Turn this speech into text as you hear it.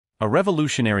A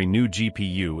revolutionary new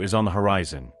GPU is on the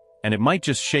horizon, and it might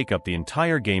just shake up the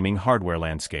entire gaming hardware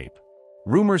landscape.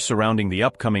 Rumors surrounding the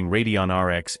upcoming Radeon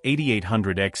RX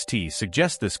 8800 XT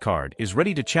suggest this card is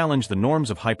ready to challenge the norms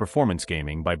of high-performance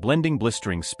gaming by blending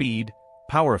blistering speed,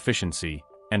 power efficiency,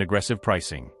 and aggressive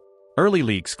pricing. Early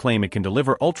leaks claim it can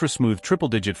deliver ultra-smooth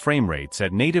triple-digit frame rates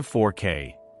at native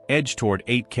 4K, edge toward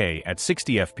 8K at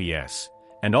 60 FPS,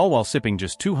 and all while sipping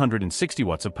just 260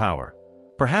 watts of power.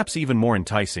 Perhaps even more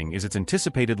enticing is its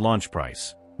anticipated launch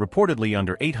price, reportedly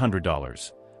under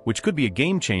 $800, which could be a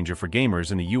game-changer for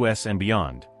gamers in the US and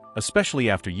beyond, especially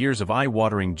after years of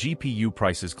eye-watering GPU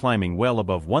prices climbing well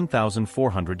above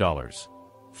 $1,400.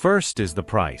 First is the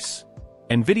price.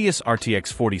 NVIDIA's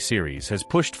RTX 40 series has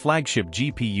pushed flagship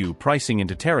GPU pricing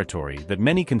into territory that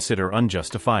many consider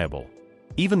unjustifiable.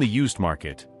 Even the used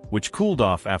market, which cooled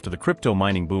off after the crypto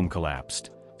mining boom collapsed,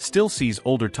 still sees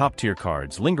older top-tier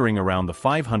cards lingering around the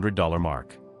 $500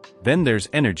 mark. Then there's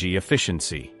energy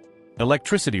efficiency.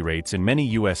 Electricity rates in many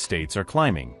US states are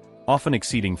climbing, often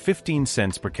exceeding 15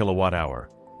 cents per kilowatt-hour,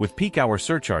 with peak-hour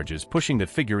surcharges pushing that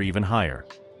figure even higher.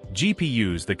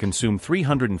 GPUs that consume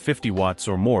 350 watts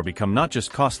or more become not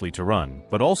just costly to run,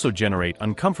 but also generate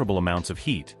uncomfortable amounts of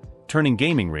heat, turning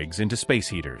gaming rigs into space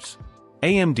heaters.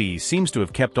 AMD seems to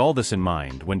have kept all this in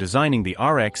mind when designing the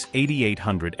RX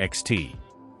 8800 XT.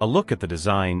 A look at the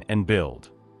design and build.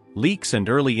 Leaks and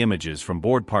early images from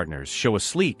board partners show a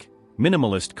sleek,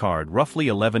 minimalist card roughly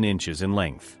 11 inches in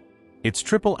length. Its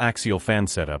triple axial fan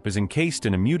setup is encased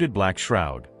in a muted black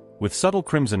shroud, with subtle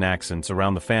crimson accents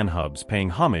around the fan hubs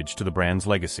paying homage to the brand's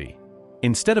legacy.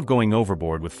 Instead of going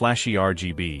overboard with flashy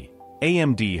RGB,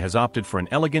 AMD has opted for an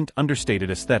elegant, understated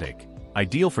aesthetic,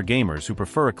 ideal for gamers who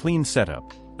prefer a clean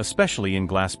setup, especially in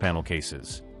glass panel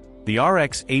cases. The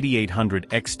RX 8800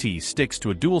 XT sticks to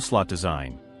a dual-slot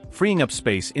design, freeing up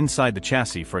space inside the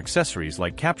chassis for accessories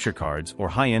like capture cards or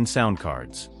high-end sound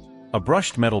cards. A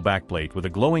brushed metal backplate with a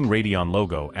glowing Radeon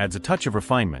logo adds a touch of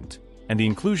refinement, and the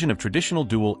inclusion of traditional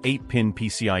dual 8-pin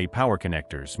PCIe power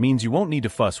connectors means you won't need to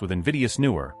fuss with NVIDIA's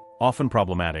newer, often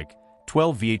problematic,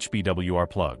 12 VHBWR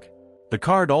plug. The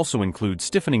card also includes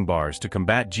stiffening bars to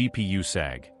combat GPU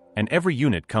sag, and every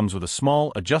unit comes with a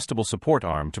small, adjustable support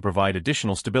arm to provide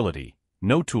additional stability,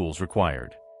 no tools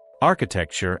required.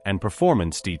 Architecture and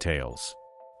performance details.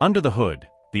 Under the hood,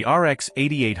 the RX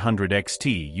 8800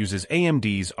 XT uses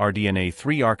AMD's RDNA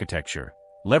 3 architecture,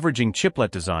 leveraging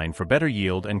chiplet design for better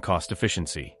yield and cost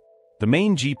efficiency. The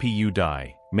main GPU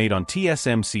die, made on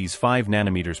TSMC's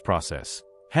 5nm process,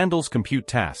 handles compute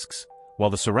tasks, while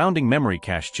the surrounding memory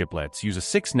cache chiplets use a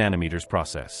 6nm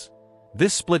process.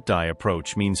 This split-die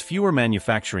approach means fewer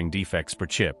manufacturing defects per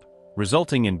chip,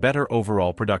 resulting in better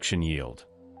overall production yield.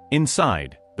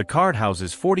 Inside, the card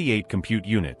houses 48 compute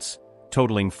units,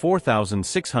 totaling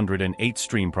 4,608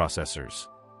 stream processors.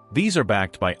 These are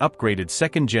backed by upgraded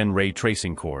second-gen ray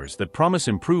tracing cores that promise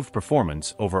improved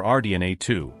performance over RDNA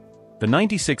 2. The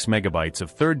 96 MB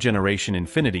of third-generation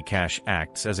Infinity Cache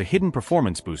acts as a hidden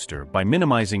performance booster by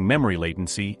minimizing memory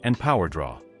latency and power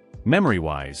draw.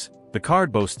 Memory-wise, the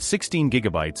card boasts 16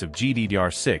 GB of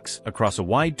GDDR6 across a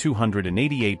wide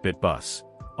 288-bit bus,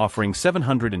 offering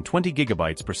 720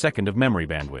 GB per second of memory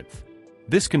bandwidth.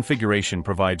 This configuration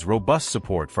provides robust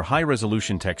support for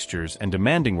high-resolution textures and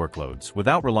demanding workloads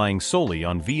without relying solely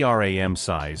on VRAM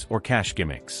size or cache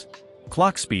gimmicks.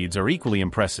 Clock speeds are equally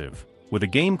impressive, with a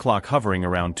game clock hovering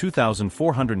around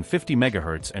 2,450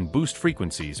 MHz and boost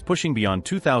frequencies pushing beyond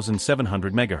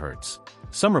 2,700 MHz.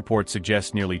 Some reports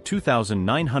suggest nearly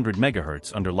 2,900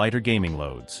 MHz under lighter gaming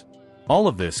loads. All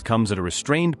of this comes at a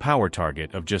restrained power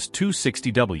target of just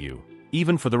 260W,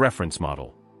 even for the reference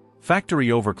model. Factory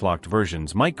overclocked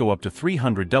versions might go up to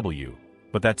 300W,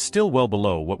 but that's still well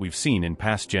below what we've seen in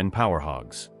past-gen power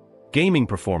hogs. Gaming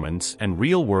performance and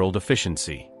real-world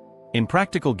efficiency. In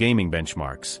practical gaming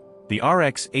benchmarks, the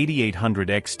RX 8800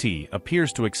 XT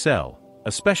appears to excel,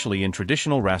 especially in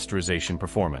traditional rasterization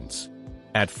performance.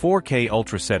 At 4K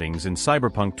Ultra settings in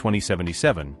Cyberpunk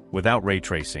 2077, without ray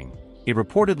tracing, it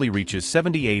reportedly reaches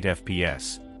 78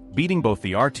 FPS, beating both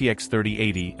the RTX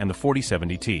 3080 and the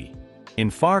 4070 Ti. In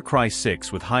Far Cry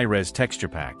 6 with high-res texture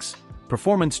packs,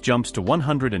 performance jumps to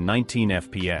 119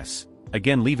 FPS,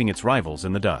 again leaving its rivals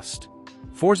in the dust.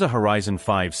 Forza Horizon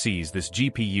 5 sees this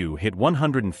GPU hit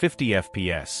 150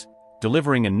 FPS,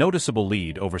 delivering a noticeable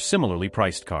lead over similarly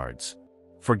priced cards.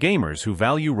 For gamers who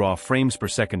value raw frames per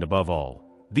second above all,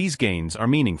 these gains are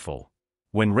meaningful.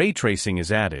 When ray tracing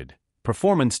is added,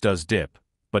 performance does dip,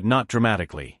 but not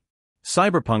dramatically.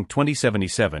 Cyberpunk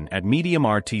 2077 at medium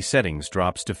RT settings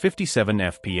drops to 57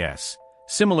 FPS,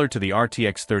 similar to the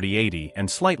RTX 3080 and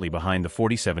slightly behind the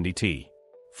 4070 Ti.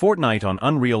 Fortnite on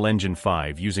Unreal Engine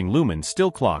 5 using Lumen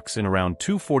still clocks in around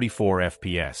 244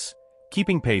 FPS,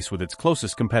 keeping pace with its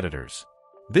closest competitors.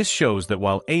 This shows that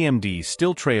while AMD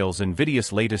still trails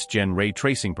NVIDIA's latest-gen ray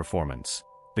tracing performance,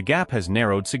 the gap has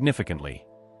narrowed significantly.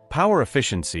 Power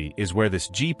efficiency is where this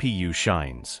GPU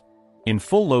shines. In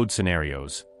full load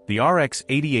scenarios, the RX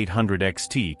 8800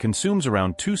 XT consumes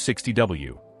around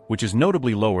 260W, which is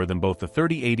notably lower than both the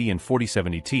 3080 and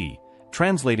 4070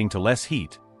 translating to less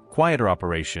heat, quieter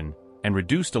operation, and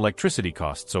reduced electricity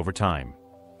costs over time.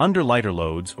 Under lighter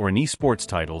loads or in esports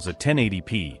titles at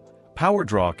 1080p, power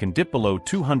draw can dip below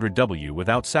 200W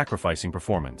without sacrificing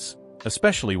performance,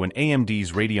 especially when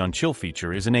AMD's Radeon Chill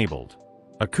feature is enabled.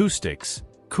 Acoustics,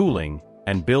 cooling,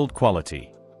 and build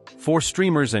quality. For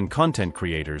streamers and content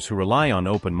creators who rely on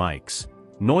open mics,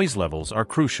 noise levels are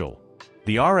crucial.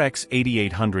 The RX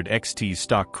 8800 XT's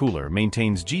stock cooler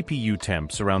maintains GPU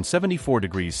temps around 74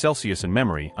 degrees Celsius and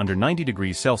memory under 90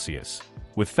 degrees Celsius,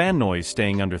 with fan noise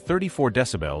staying under 34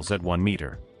 decibels at 1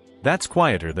 meter. That's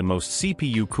quieter than most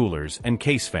CPU coolers and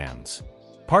case fans.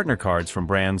 Partner cards from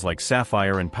brands like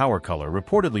Sapphire and PowerColor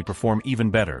reportedly perform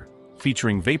even better,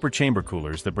 featuring vapor chamber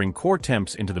coolers that bring core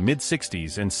temps into the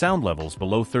mid-60s and sound levels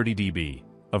below 30 dB,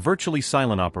 a virtually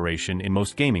silent operation in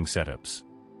most gaming setups.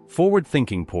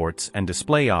 Forward-thinking ports and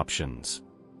display options.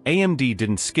 AMD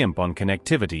didn't skimp on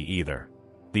connectivity either.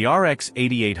 The RX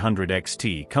 8800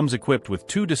 XT comes equipped with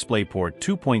two DisplayPort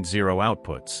 2.0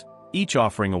 outputs, each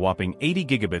offering a whopping 80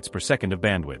 gigabits per second of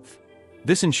bandwidth.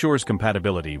 This ensures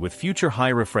compatibility with future high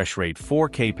refresh rate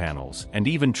 4K panels and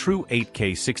even true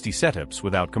 8K 60 setups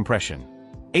without compression.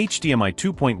 HDMI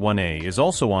 2.1a is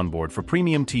also on board for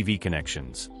premium TV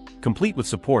connections, complete with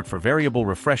support for variable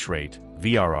refresh rate,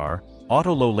 VRR,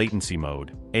 auto low latency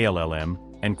mode, ALLM,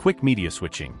 and quick media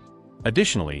switching.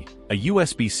 Additionally, a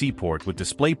USB-C port with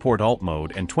DisplayPort Alt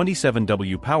mode and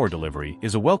 27W power delivery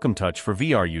is a welcome touch for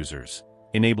VR users,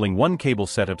 enabling one-cable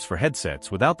setups for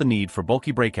headsets without the need for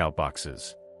bulky breakout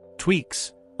boxes.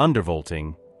 Tweaks,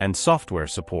 undervolting, and software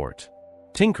support.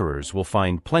 Tinkerers will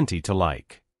find plenty to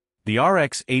like. The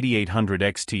RX 8800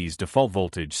 XT's default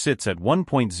voltage sits at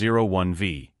 1.01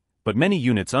 V, but many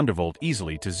units undervolt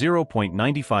easily to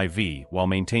 0.95 V while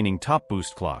maintaining top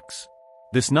boost clocks.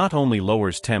 This not only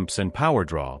lowers temps and power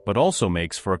draw but also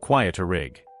makes for a quieter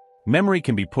rig. Memory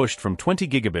can be pushed from 20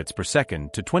 gigabits per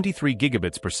second to 23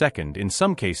 gigabits per second in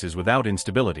some cases without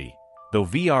instability, though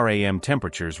VRAM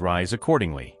temperatures rise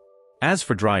accordingly. As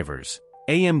for drivers,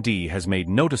 AMD has made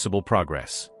noticeable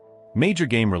progress. Major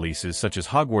game releases such as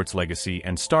Hogwarts Legacy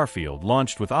and Starfield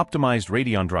launched with optimized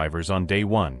Radeon drivers on day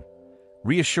one.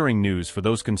 Reassuring news for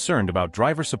those concerned about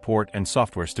driver support and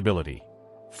software stability.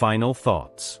 Final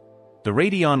thoughts. The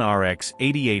Radeon RX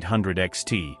 8800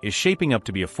 XT is shaping up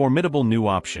to be a formidable new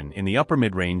option in the upper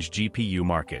mid-range GPU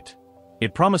market.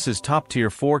 It promises top-tier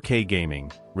 4K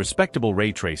gaming, respectable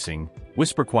ray tracing,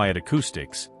 whisper-quiet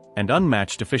acoustics, and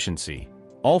unmatched efficiency,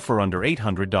 all for under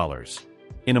 $800.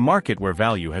 In a market where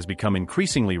value has become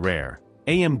increasingly rare,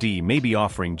 AMD may be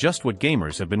offering just what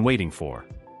gamers have been waiting for.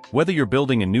 Whether you're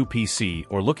building a new PC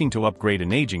or looking to upgrade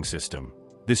an aging system,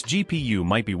 this GPU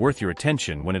might be worth your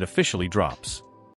attention when it officially drops.